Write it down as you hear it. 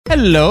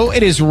Hello,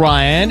 it is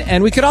Ryan,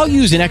 and we could all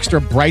use an extra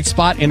bright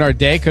spot in our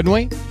day, couldn't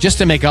we? Just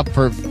to make up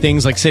for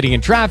things like sitting in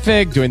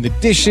traffic, doing the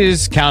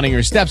dishes, counting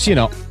your steps,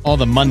 all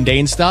the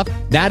mundane stuff.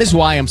 That is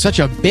why I'm such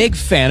a big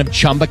fan of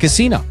Chumba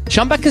Casino.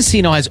 Chumba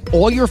Casino has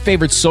all your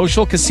favorite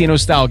social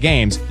casino-style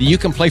games that you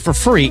can play for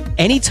free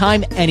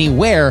anytime,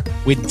 anywhere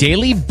with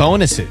daily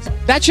bonuses.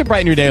 That should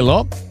brighten your day a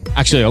little.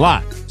 Actually, a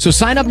lot. So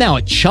sign up now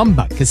at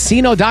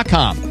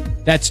ChumbaCasino.com.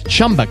 That's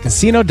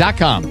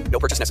ChumbaCasino.com. No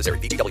purchase necessary.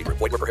 VGW Group.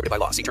 Void where prohibited by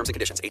law. See terms and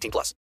conditions.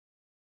 18+.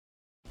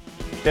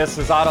 This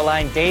is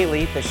Autoline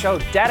Daily, the show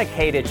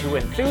dedicated to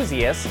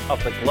enthusiasts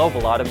of the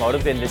global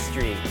automotive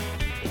industry.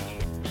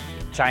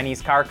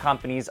 Chinese car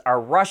companies are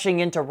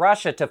rushing into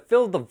Russia to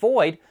fill the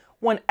void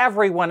when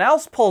everyone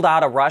else pulled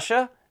out of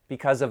Russia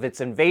because of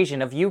its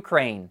invasion of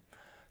Ukraine.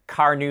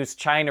 Car News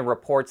China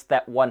reports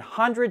that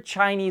 100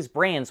 Chinese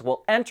brands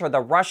will enter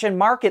the Russian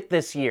market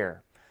this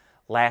year.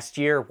 Last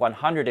year,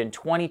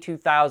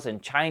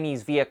 122,000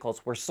 Chinese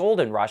vehicles were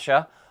sold in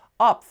Russia,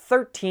 up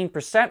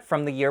 13%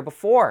 from the year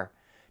before.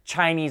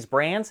 Chinese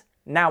brands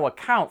now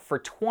account for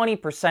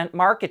 20%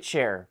 market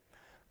share.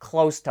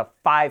 Close to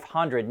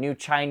 500 new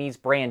Chinese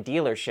brand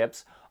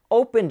dealerships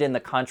opened in the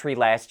country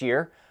last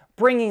year,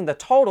 bringing the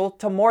total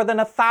to more than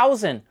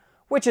 1,000,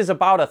 which is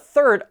about a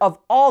third of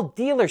all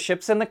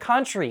dealerships in the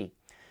country.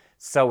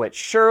 So it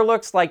sure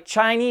looks like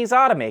Chinese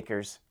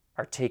automakers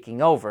are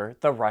taking over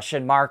the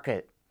Russian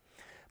market.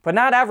 But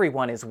not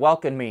everyone is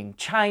welcoming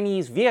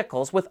Chinese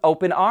vehicles with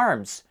open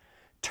arms.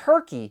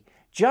 Turkey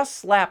just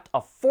slapped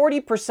a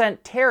 40%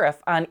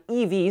 tariff on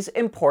EVs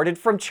imported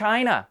from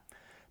China.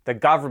 The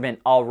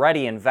government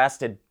already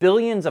invested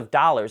billions of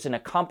dollars in a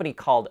company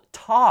called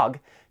Togg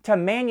to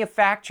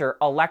manufacture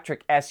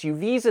electric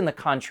SUVs in the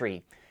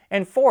country,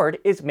 and Ford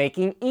is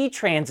making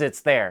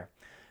e-transits there.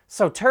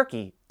 So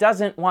Turkey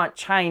doesn't want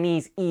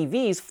Chinese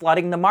EVs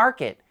flooding the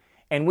market,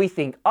 and we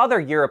think other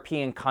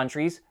European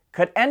countries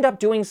could end up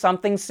doing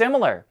something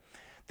similar.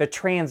 The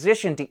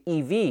transition to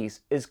EVs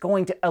is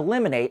going to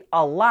eliminate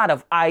a lot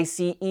of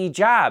ICE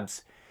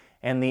jobs,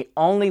 and the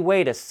only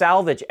way to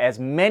salvage as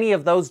many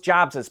of those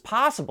jobs as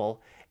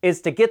possible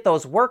is to get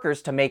those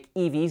workers to make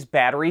EVs,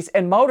 batteries,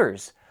 and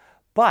motors.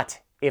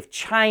 But if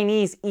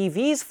Chinese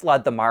EVs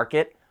flood the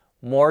market,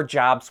 more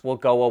jobs will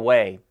go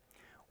away.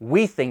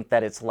 We think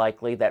that it's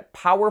likely that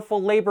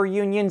powerful labor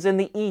unions in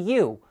the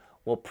EU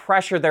will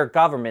pressure their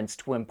governments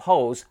to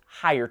impose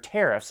higher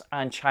tariffs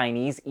on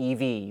Chinese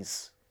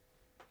EVs.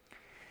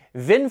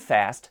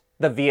 VinFast,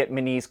 the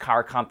Vietnamese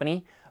car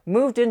company,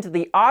 moved into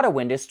the auto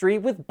industry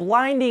with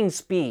blinding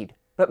speed,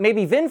 but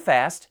maybe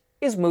VinFast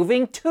is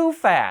moving too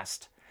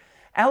fast.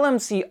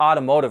 LMC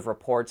Automotive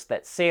reports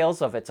that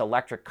sales of its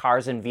electric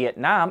cars in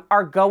Vietnam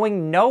are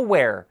going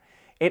nowhere.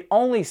 It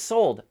only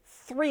sold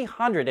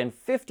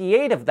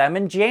 358 of them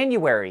in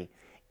January.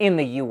 In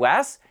the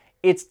US,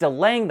 it's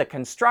delaying the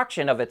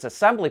construction of its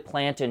assembly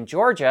plant in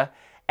Georgia,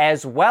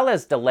 as well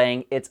as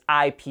delaying its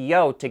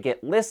IPO to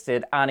get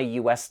listed on a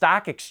U.S.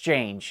 stock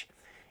exchange.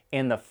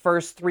 In the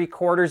first 3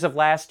 quarters of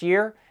last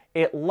year,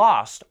 it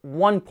lost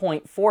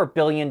 $1.4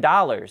 billion.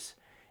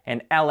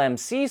 And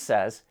LMC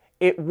says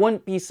it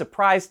wouldn't be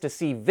surprised to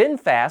see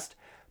VinFast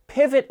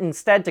pivot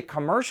instead to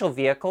commercial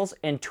vehicles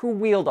and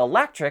two-wheeled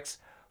electrics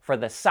for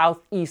the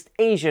Southeast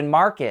Asian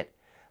market.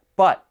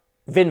 But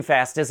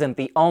VinFast isn't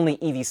the only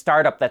EV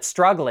startup that's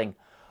struggling.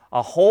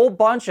 A whole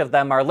bunch of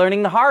them are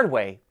learning the hard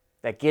way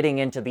that getting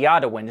into the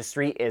auto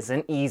industry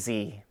isn't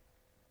easy.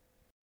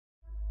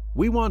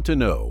 We want to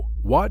know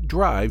what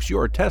drives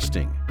your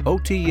testing.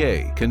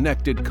 OTA,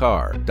 connected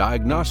car,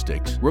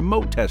 diagnostics,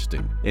 remote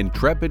testing.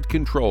 Intrepid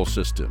Control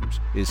Systems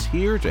is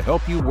here to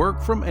help you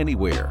work from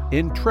anywhere.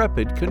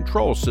 Intrepid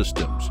Control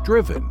Systems,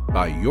 driven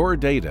by your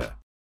data.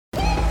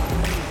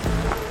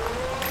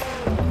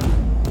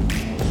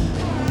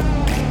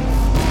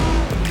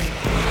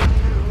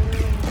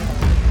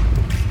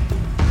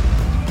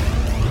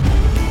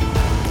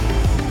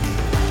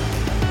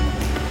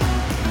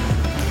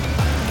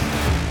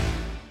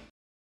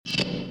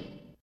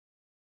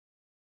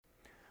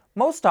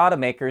 Most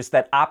automakers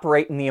that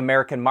operate in the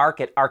American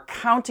market are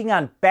counting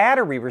on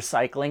battery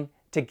recycling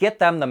to get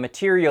them the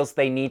materials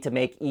they need to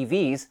make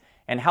EVs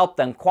and help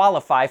them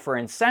qualify for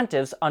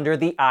incentives under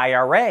the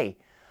IRA.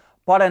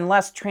 But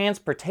unless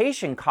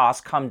transportation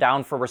costs come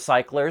down for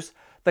recyclers,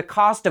 the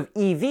cost of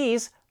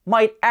EVs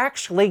might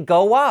actually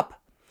go up.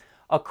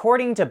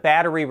 According to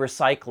battery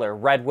recycler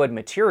Redwood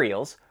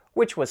Materials,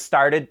 which was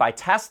started by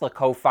Tesla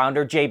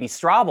co-founder J.B.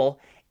 Straubel,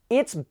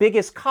 its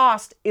biggest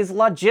cost is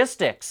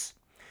logistics.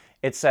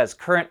 It says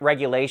current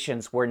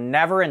regulations were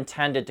never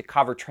intended to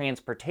cover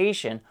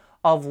transportation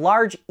of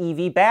large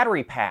EV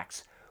battery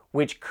packs,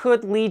 which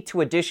could lead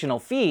to additional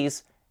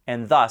fees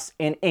and thus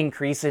an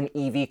increase in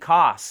EV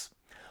costs.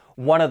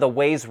 One of the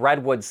ways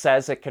Redwood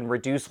says it can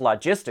reduce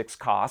logistics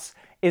costs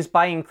is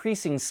by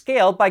increasing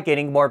scale by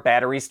getting more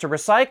batteries to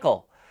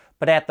recycle.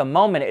 But at the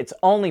moment, it's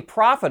only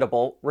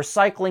profitable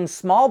recycling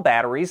small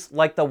batteries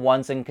like the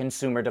ones in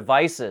consumer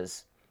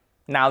devices.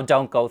 Now,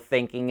 don't go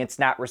thinking it's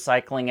not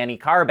recycling any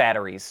car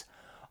batteries.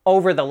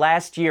 Over the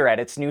last year at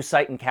its new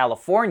site in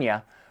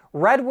California,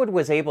 Redwood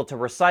was able to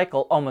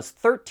recycle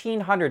almost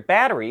 1,300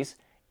 batteries,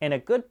 and a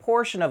good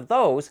portion of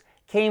those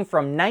came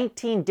from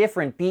 19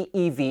 different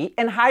BEV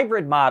and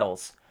hybrid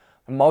models.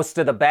 Most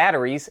of the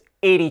batteries,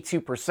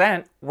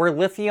 82%, were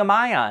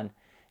lithium-ion,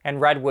 and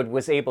Redwood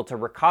was able to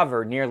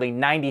recover nearly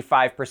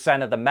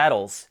 95% of the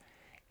metals.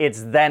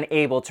 It's then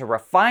able to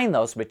refine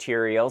those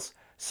materials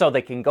so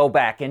they can go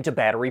back into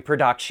battery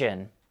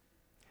production.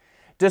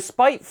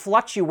 Despite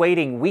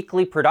fluctuating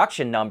weekly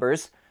production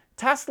numbers,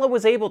 Tesla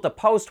was able to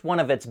post one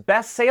of its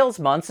best sales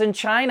months in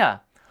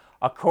China.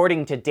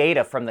 According to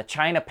data from the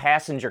China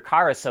Passenger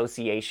Car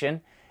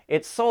Association,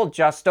 it sold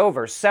just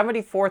over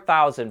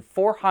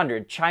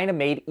 74,400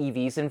 China-made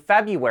EVs in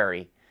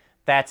February.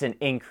 That's an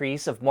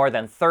increase of more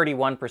than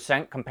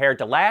 31% compared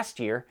to last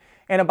year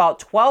and about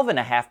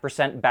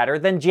 12.5% better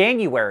than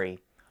January.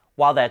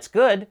 While that's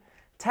good,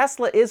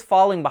 Tesla is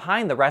falling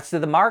behind the rest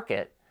of the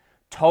market.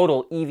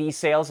 Total EV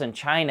sales in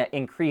China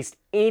increased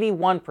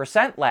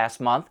 81%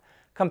 last month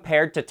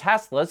compared to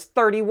Tesla's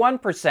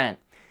 31%.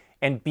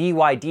 And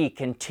BYD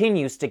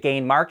continues to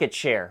gain market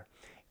share.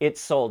 It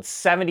sold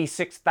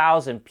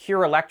 76,000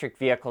 pure electric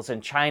vehicles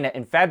in China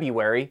in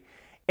February,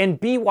 and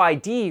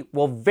BYD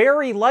will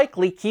very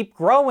likely keep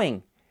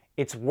growing.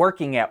 It's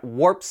working at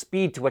warp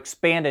speed to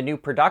expand a new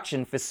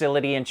production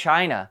facility in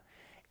China.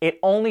 It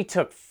only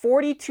took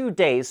 42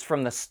 days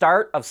from the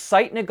start of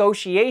site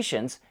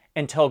negotiations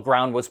until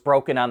ground was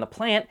broken on the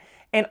plant,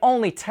 and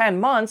only 10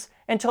 months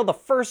until the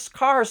first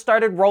car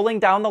started rolling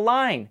down the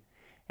line.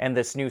 And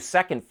this new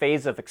second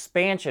phase of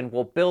expansion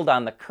will build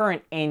on the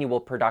current annual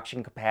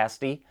production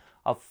capacity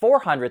of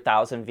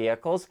 400,000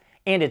 vehicles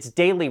and its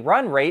daily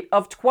run rate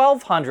of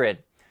 1,200.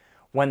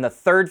 When the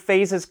third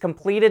phase is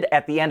completed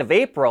at the end of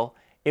April,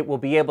 it will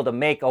be able to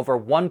make over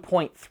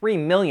 1.3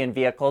 million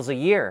vehicles a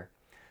year.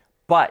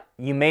 But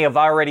you may have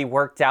already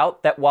worked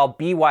out that while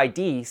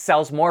BYD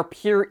sells more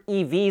pure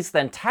EVs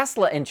than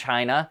Tesla in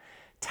China,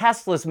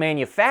 Tesla's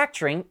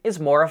manufacturing is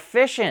more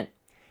efficient.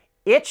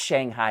 Its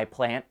Shanghai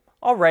plant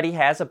already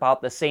has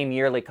about the same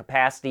yearly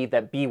capacity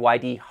that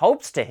BYD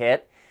hopes to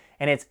hit,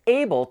 and it's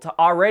able to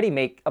already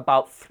make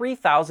about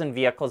 3,000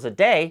 vehicles a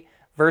day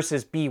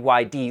versus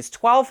BYD's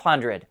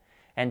 1,200,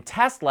 and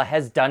Tesla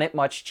has done it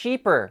much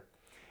cheaper.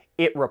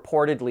 It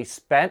reportedly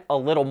spent a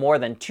little more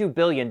than $2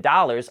 billion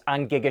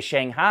on Giga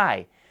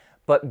Shanghai,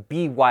 but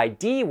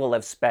BYD will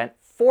have spent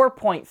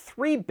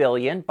 $4.3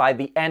 billion by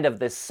the end of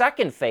this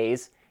second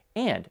phase,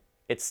 and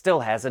it still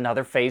has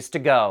another phase to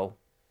go.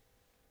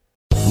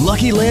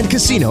 Lucky Land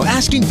Casino,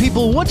 asking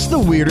people, what's the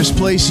weirdest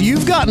place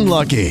you've gotten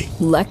lucky?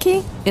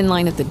 Lucky? In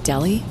line at the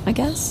deli, I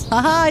guess?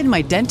 Aha, in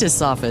my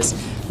dentist's office.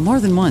 More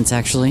than once,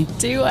 actually.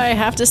 Do I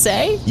have to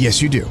say?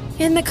 Yes, you do.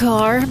 In the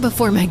car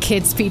before my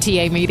kids'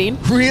 PTA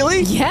meeting.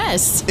 Really?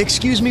 Yes.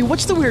 Excuse me,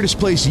 what's the weirdest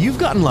place you've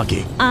gotten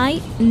lucky?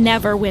 I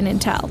never win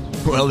and tell.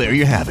 Well, there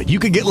you have it. You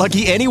can get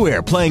lucky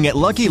anywhere, playing at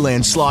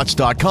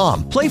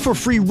LuckyLandSlots.com. Play for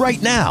free right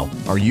now.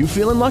 Are you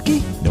feeling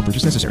lucky? No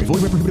purchase necessary.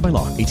 Void where prohibited by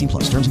law. 18+.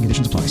 Terms and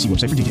conditions apply. See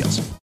website for details.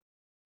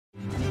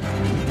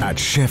 At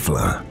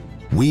Schaeffler,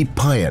 we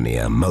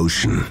pioneer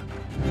motion.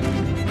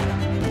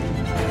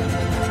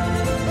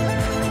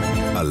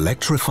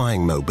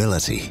 Electrifying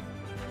mobility.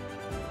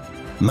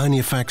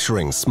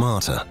 Manufacturing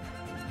smarter.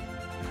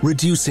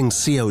 Reducing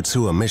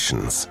CO2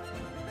 emissions.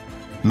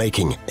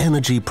 Making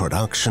energy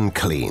production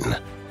clean.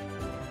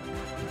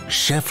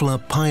 Schaeffler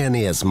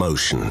pioneers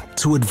motion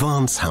to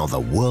advance how the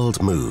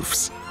world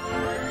moves.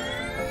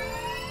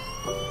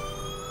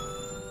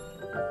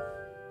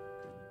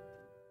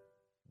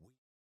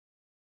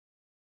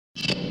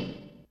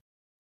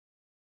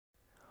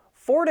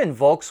 Ford and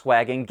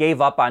Volkswagen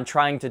gave up on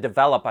trying to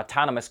develop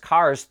autonomous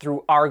cars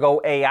through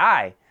Argo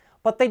AI,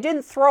 but they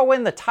didn't throw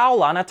in the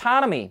towel on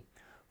autonomy.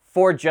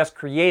 Ford just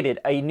created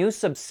a new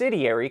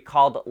subsidiary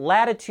called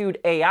Latitude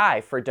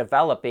AI for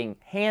developing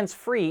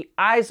hands-free,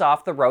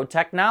 eyes-off-the-road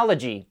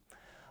technology.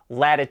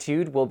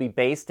 Latitude will be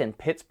based in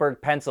Pittsburgh,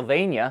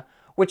 Pennsylvania,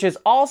 which is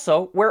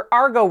also where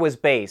Argo was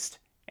based,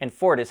 and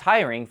Ford is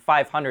hiring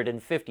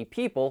 550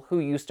 people who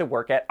used to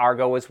work at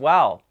Argo as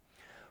well.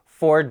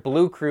 Ford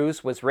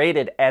BlueCruise was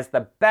rated as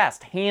the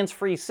best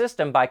hands-free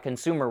system by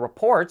Consumer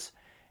Reports,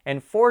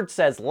 and Ford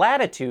says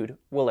Latitude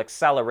will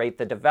accelerate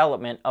the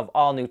development of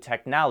all new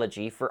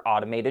technology for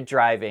automated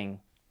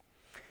driving.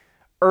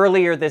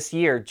 Earlier this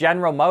year,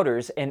 General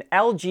Motors and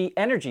LG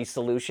Energy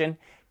Solution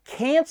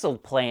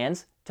canceled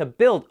plans to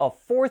build a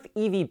fourth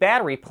EV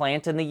battery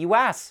plant in the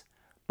US,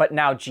 but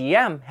now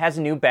GM has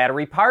a new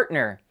battery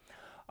partner.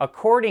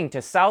 According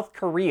to South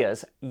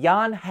Korea's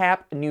Yonhap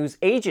News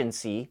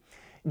Agency,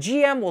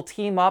 GM will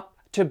team up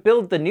to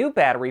build the new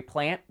battery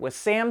plant with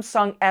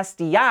Samsung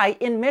SDI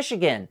in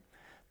Michigan.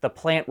 The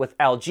plant with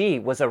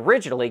LG was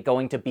originally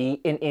going to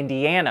be in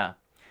Indiana.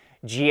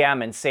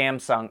 GM and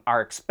Samsung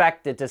are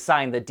expected to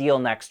sign the deal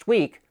next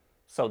week,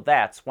 so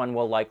that's when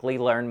we'll likely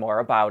learn more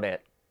about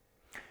it.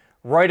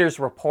 Reuters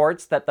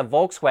reports that the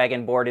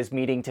Volkswagen board is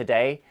meeting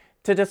today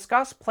to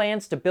discuss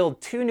plans to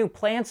build 2 new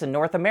plants in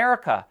North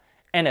America,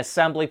 an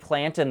assembly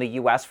plant in the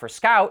US for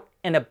Scout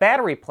and a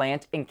battery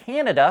plant in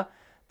Canada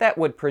that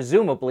would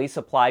presumably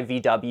supply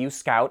VW,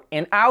 Scout,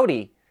 and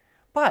Audi.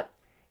 But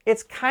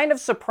it's kind of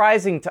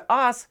surprising to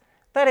us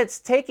that it's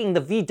taking the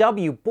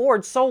VW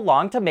board so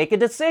long to make a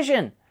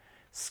decision.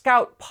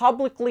 Scout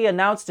publicly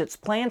announced its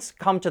plans to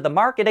come to the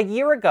market a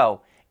year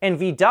ago, and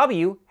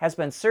VW has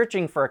been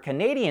searching for a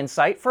Canadian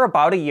site for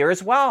about a year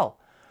as well.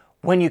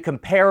 When you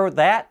compare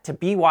that to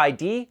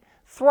BYD,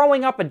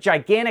 throwing up a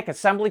gigantic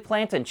assembly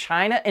plant in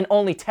China in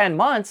only 10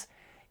 months,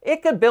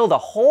 it could build a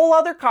whole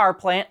other car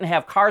plant and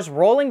have cars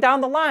rolling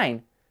down the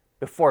line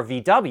before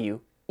VW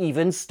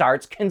even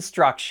starts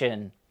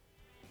construction.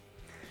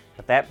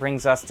 But that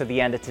brings us to the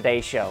end of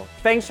today's show.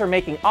 Thanks for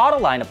making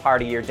Autoline a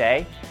part of your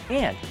day,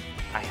 and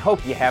I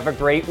hope you have a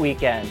great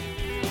weekend.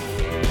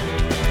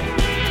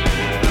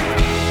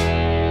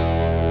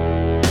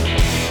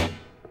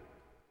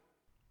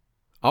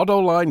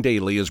 Autoline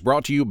Daily is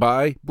brought to you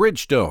by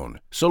Bridgestone,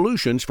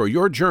 solutions for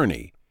your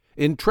journey.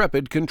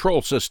 Intrepid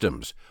Control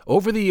Systems,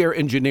 over-the-air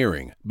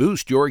engineering,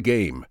 boost your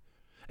game.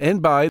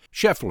 And by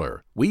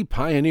Schaeffler, we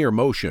pioneer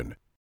motion.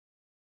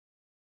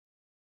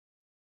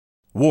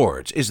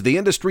 Wards is the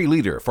industry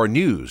leader for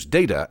news,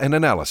 data, and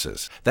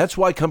analysis. That's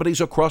why companies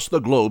across the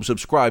globe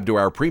subscribe to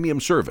our premium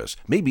service,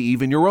 maybe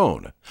even your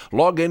own.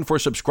 Log in for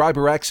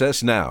subscriber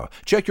access now.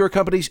 Check your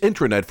company's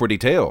intranet for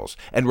details,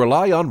 and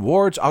rely on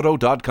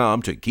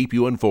wardsauto.com to keep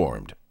you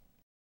informed.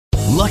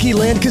 Lucky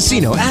Land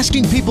Casino,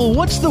 asking people,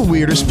 what's the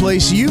weirdest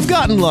place you've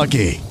gotten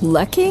lucky?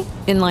 Lucky?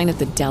 In line at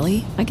the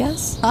deli, I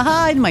guess?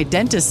 Aha, in my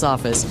dentist's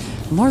office.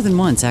 More than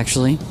once,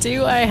 actually.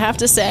 Do I have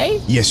to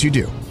say? Yes, you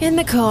do. In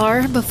the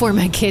car before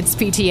my kids'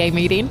 PTA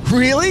meeting.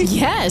 Really?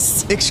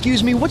 Yes.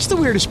 Excuse me, what's the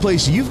weirdest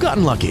place you've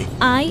gotten lucky?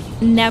 I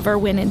never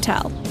win and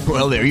tell.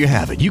 Well, there you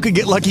have it. You can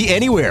get lucky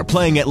anywhere,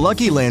 playing at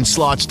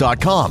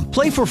LuckyLandSlots.com.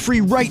 Play for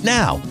free right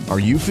now. Are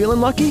you feeling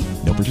lucky?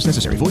 No purchase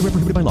necessary. Void where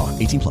prohibited by law.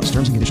 18+.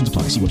 Terms and conditions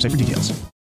apply. See website for details.